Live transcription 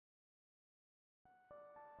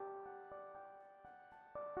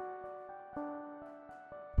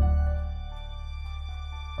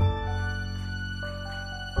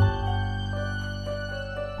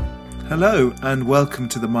Hello and welcome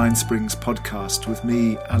to the Mind Springs podcast with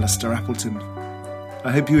me, Alistair Appleton.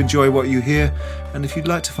 I hope you enjoy what you hear, and if you'd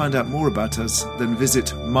like to find out more about us, then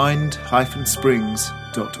visit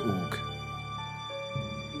mind-springs.org.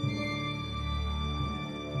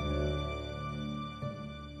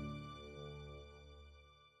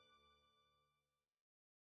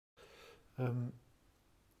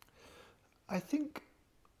 I think,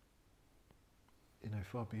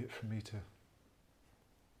 far be it from me to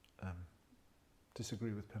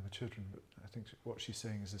disagree with Pema Chodron, but I think what she's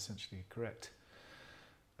saying is essentially correct.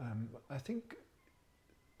 I think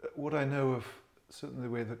what I know of certainly the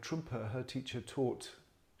way that Trungpa, her teacher, taught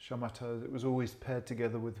shamatha, it was always paired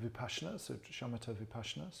together with vipassana, so shamatha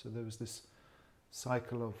vipassana. So there was this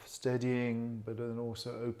cycle of steadying, but then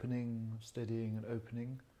also opening, steadying and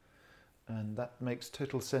opening. And that makes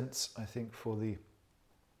total sense, I think, for the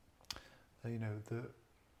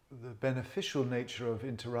beneficial nature of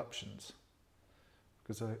interruptions.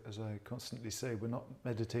 Because as I constantly say, we're not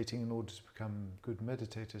meditating in order to become good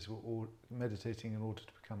meditators, we're meditating in order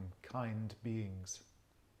to become kind beings.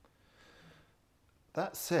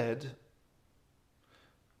 That said,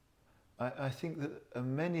 I think that I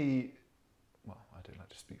don't like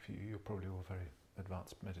to speak for you, you're probably all very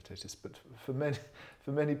advanced meditators, but for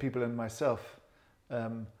many people and myself,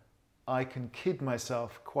 I can kid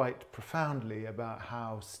myself quite profoundly about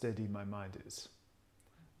how steady my mind is.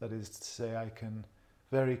 That is to say, I can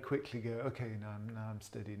very quickly go, okay, now I'm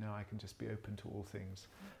steady, now I can just be open to all things,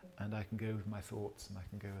 and I can go with my thoughts, and I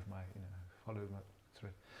can go with my, follow my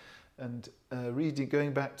thread. And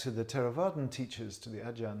going back to the Theravadan teachers, to the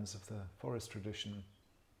Ajahns of the forest tradition,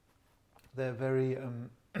 they're very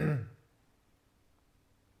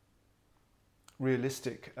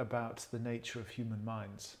realistic about the nature of human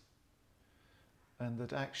minds. And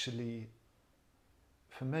that actually,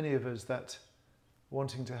 for many of us, that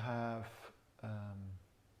wanting to have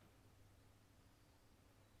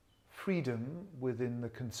freedom within the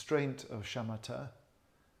constraint of shamatha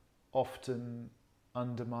often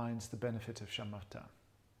undermines the benefit of shamatha.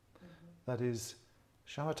 That is,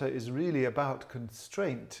 shamatha is really about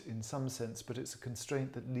constraint in some sense, but it's a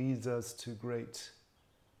constraint that leads us to great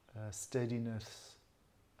steadiness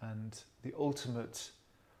and the ultimate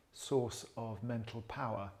source of mental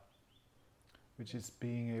power, which is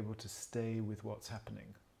being able to stay with what's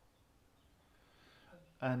happening.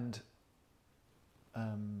 And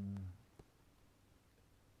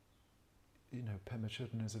Pema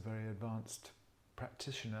Chodron is a very advanced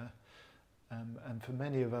practitioner, and for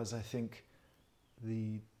many of us, I think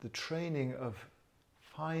the training of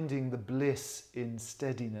finding the bliss in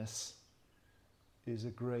steadiness is a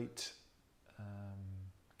great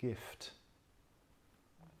gift.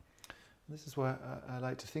 This is why I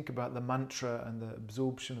like to think about the mantra and the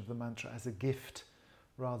absorption of the mantra as a gift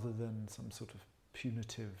rather than some sort of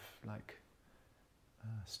punitive,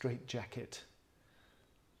 straitjacket.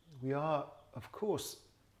 We are, of course,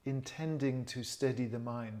 intending to steady the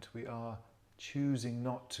mind. We are choosing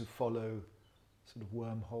not to follow sort of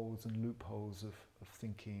wormholes and loopholes of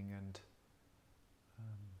thinking and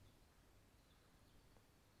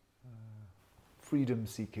freedom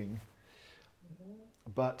seeking.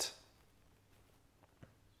 But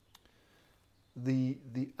the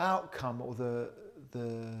outcome or the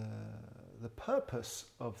purpose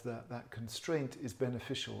of that constraint is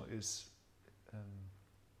beneficial,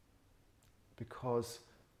 because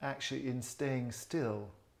actually in staying still,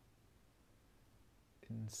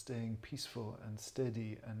 in staying peaceful and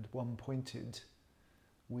steady and one-pointed,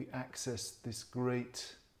 we access this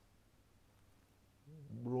great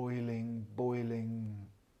roiling, boiling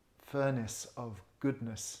furnace of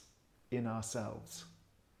goodness in ourselves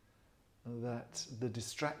that the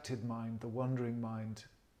distracted mind, the wandering mind,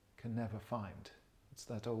 can never find. It's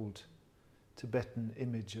that old Tibetan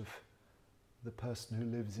image of the person who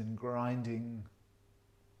lives in grinding,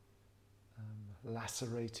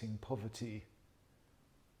 lacerating poverty,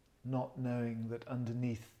 not knowing that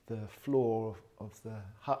underneath the floor of the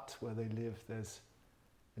hut where they live there's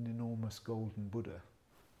an enormous golden Buddha.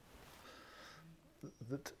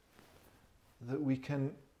 That we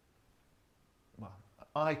can,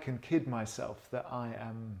 I can kid myself that I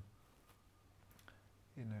am,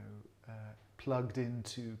 plugged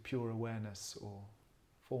into pure awareness or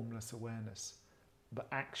formless awareness. But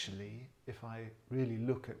actually, if I really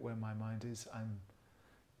look at where my mind is, I'm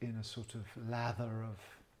in a sort of lather of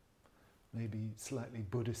maybe slightly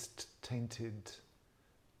Buddhist tainted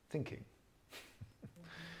thinking.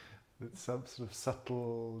 With some sort of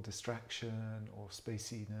subtle distraction or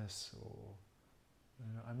spaciness, or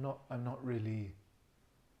I'm not really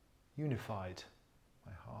unified.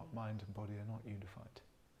 My heart, mind and body are not unified.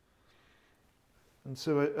 And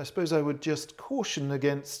so I suppose I would just caution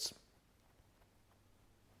against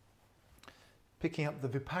picking up the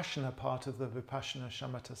Vipassana part of the Vipassana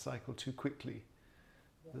Shamatha cycle too quickly.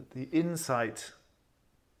 That the insight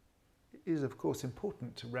is, of course,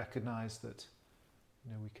 important to recognize that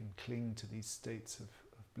we can cling to these states of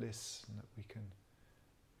bliss, and that we can,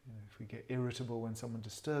 if we get irritable when someone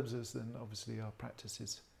disturbs us, then obviously our practice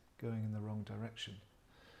is going in the wrong direction.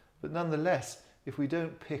 But nonetheless, if we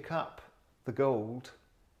don't pick up the gold,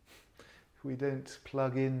 if we don't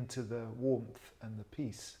plug into the warmth and the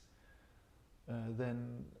peace,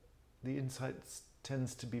 then the insight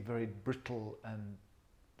tends to be very brittle and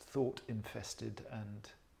thought-infested and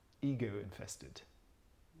ego-infested.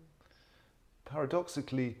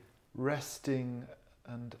 Paradoxically, resting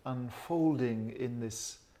and unfolding in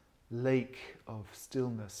this lake of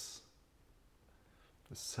stillness,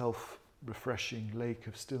 the self-refreshing lake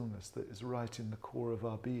of stillness that is right in the core of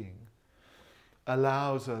our being,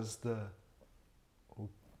 allows us or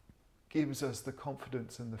gives us the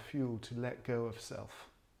confidence and the fuel to let go of self.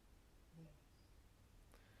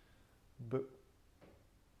 But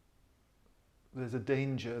there's a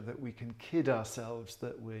danger that we can kid ourselves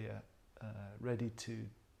that we're ready to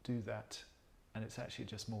do that, and it's actually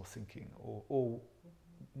just more thinking, or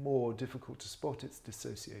more difficult to spot, it's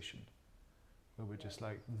dissociation, where we're just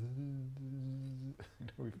like,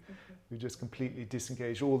 we've just completely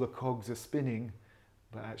disengaged, all the cogs are spinning,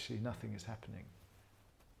 but actually nothing is happening.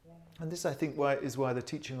 And this, I think, is why the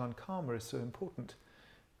teaching on karma is so important.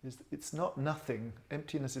 It's not nothing.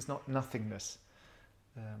 Emptiness is not nothingness.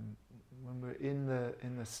 When we're in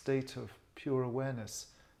the state of pure awareness,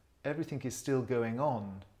 everything is still going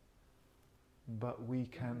on, but we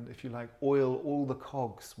can, if you like, oil all the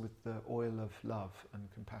cogs with the oil of love and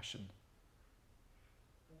compassion.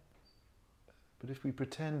 But if we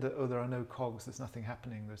pretend that, there are no cogs, there's nothing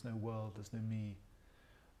happening, there's no world, there's no me,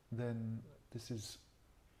 then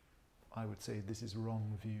I would say this is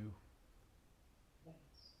wrong view.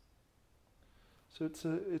 So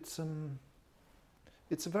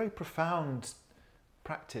it's a very profound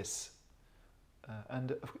practice,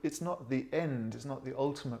 and it's not the end, it's not the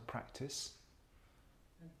ultimate practice,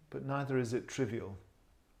 but neither is it trivial.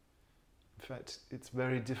 In fact, it's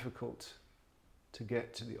very difficult to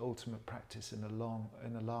get to the ultimate practice in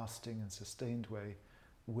a lasting and sustained way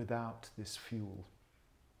without this fuel,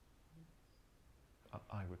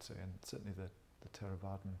 I would say, and certainly the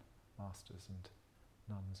Theravadan masters and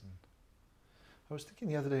nuns. And I was thinking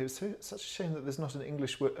the other day, it was such a shame that there's not an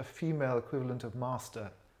English word, a female equivalent of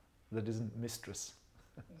master that isn't mistress.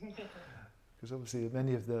 Because obviously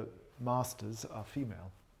many of the masters are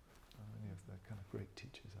female. Many of the kind of great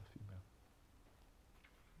teachers are female.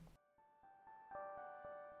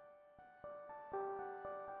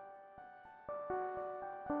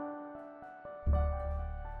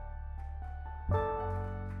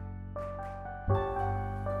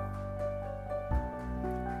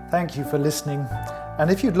 Thank you for listening. And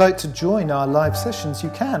if you'd like to join our live sessions, you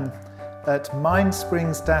can at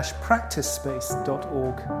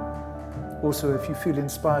mindsprings-practicespace.org. Also, if you feel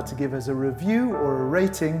inspired to give us a review or a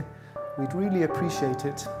rating, we'd really appreciate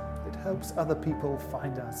it. It helps other people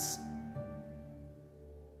find us.